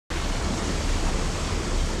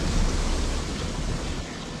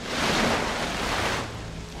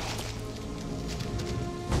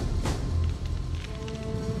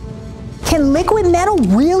Can liquid metal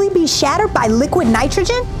really be shattered by liquid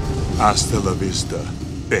nitrogen? Hasta la vista,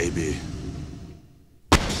 baby.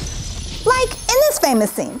 Like in this famous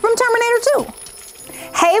scene from Terminator 2.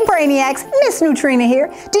 Hey Brainiacs, Miss Neutrina here.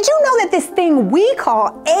 Did you know that this thing we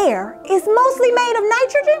call air is mostly made of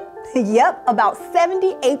nitrogen? Yep, about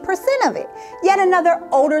 78% of it. Yet another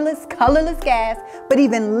odorless, colorless gas, but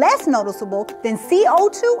even less noticeable than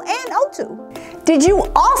CO2 and O2. Did you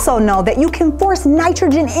also know that you can force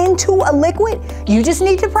nitrogen into a liquid? You just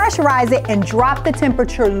need to pressurize it and drop the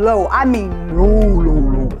temperature low. I mean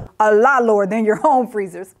low. A lot lower than your home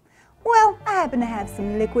freezers. Well, I happen to have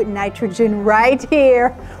some liquid nitrogen right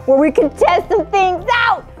here where we can test some things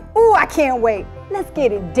out. Ooh, I can't wait. Let's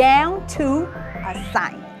get it down to a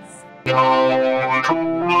science.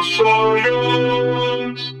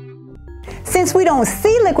 Since we don't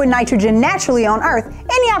see liquid nitrogen naturally on Earth,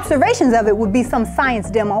 any observations of it would be some science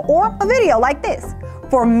demo or a video like this.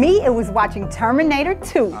 For me, it was watching Terminator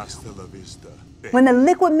 2. When the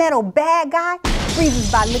liquid metal bad guy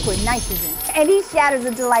freezes by liquid nitrogen, and he shatters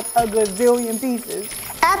into like a gazillion pieces.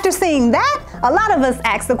 After seeing that, a lot of us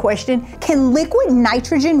ask the question, can liquid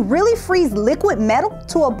nitrogen really freeze liquid metal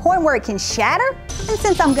to a point where it can shatter? And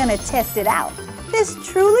since I'm gonna test it out, this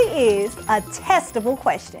truly is a testable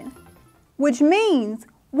question. Which means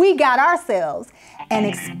we got ourselves an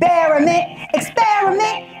experiment.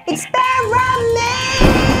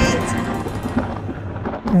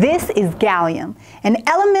 This is gallium, an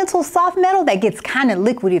elemental soft metal that gets kind of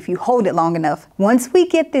liquid if you hold it long enough. Once we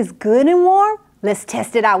get this good and warm, let's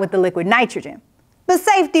test it out with the liquid nitrogen. But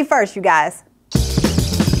safety first, you guys.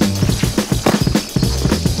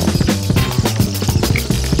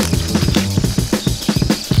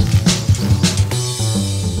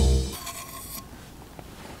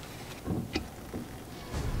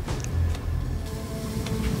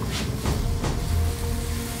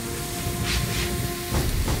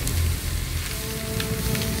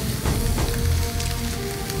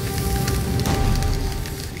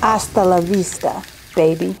 Hasta la vista,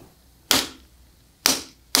 baby.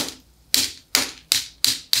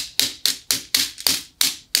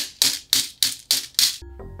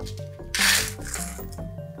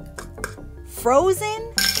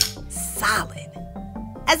 Frozen, solid.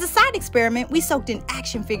 As a side experiment, we soaked an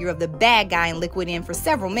action figure of the bad guy in liquid in for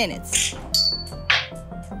several minutes.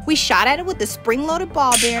 We shot at it with a spring-loaded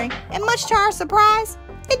ball bearing, and much to our surprise,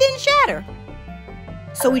 it didn't shatter.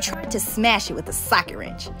 So we tried to smash it with a socket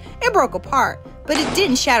wrench. It broke apart, but it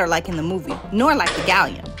didn't shatter like in the movie, nor like the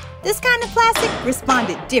gallium. This kind of plastic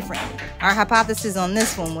responded differently. Our hypothesis on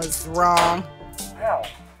this one was wrong.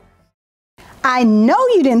 I know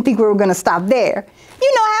you didn't think we were gonna stop there.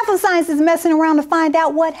 You know half of science is messing around to find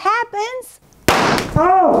out what happens.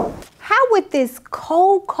 Oh. How would this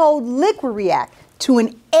cold liquid react to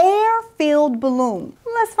an air-filled balloon?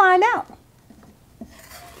 Let's find out.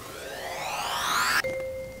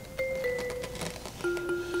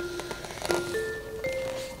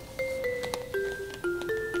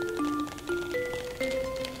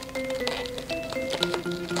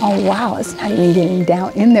 Oh wow, it's not even getting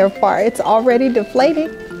down in there far. It's already deflated.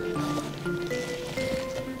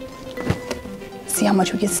 See how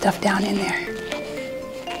much we get stuffed down in there.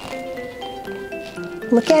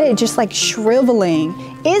 Look at it just like shriveling.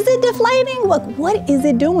 Is it deflating? Look, what is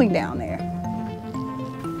it doing down there?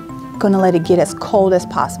 Gonna let it get as cold as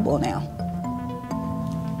possible now.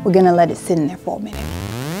 We're gonna let it sit in there for a minute.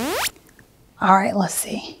 All right, let's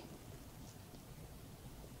see.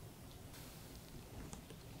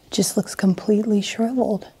 Just looks completely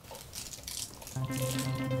shriveled.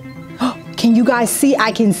 Can you guys see?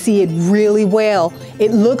 I can see it really well.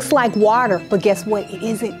 It looks like water, but guess what? It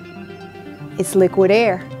isn't. It's liquid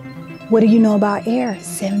air. What do you know about air?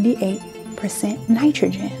 78%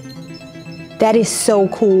 nitrogen. That is so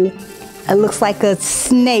cool. It looks like a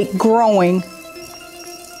snake growing.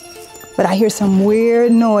 But I hear some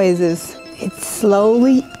weird noises. It's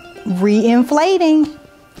slowly re-inflating.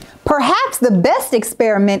 Perhaps the best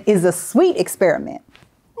experiment is a sweet experiment,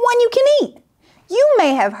 one you can eat. You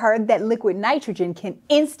may have heard that liquid nitrogen can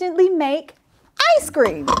instantly make ice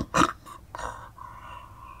cream.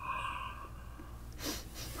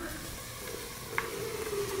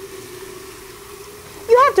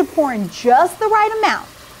 You have to pour in just the right amount.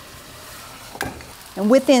 And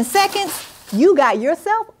within seconds, you got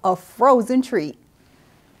yourself a frozen treat.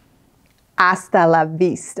 Hasta la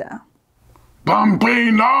vista.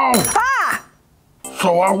 Bambino! Ha!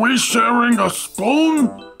 So are we sharing a spoon?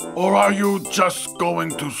 Or are you just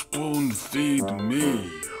going to spoon feed me?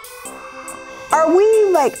 Are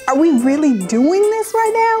we really doing this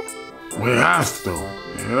right now? We have to.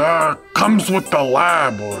 Yeah, comes with the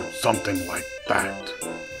lab or something like that.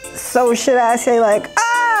 So should I say like,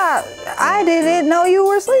 I didn't know you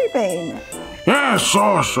were sleeping? Yeah,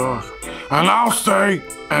 sure. And I'll say,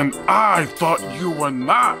 and I thought you were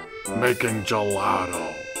not making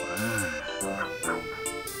gelato.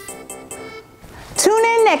 Tune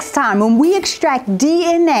in next time when we extract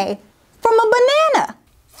DNA from a banana.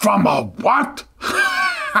 From a what?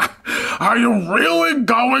 Are you really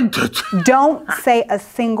going to... Don't say a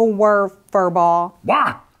single word, furball.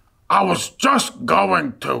 What? I was just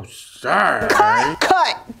going to say...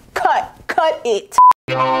 Cut it.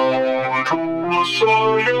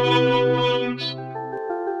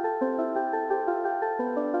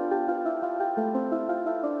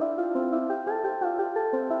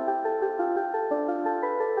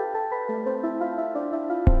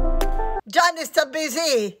 John is too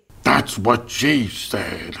busy. That's what she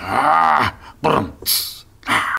said. Boom.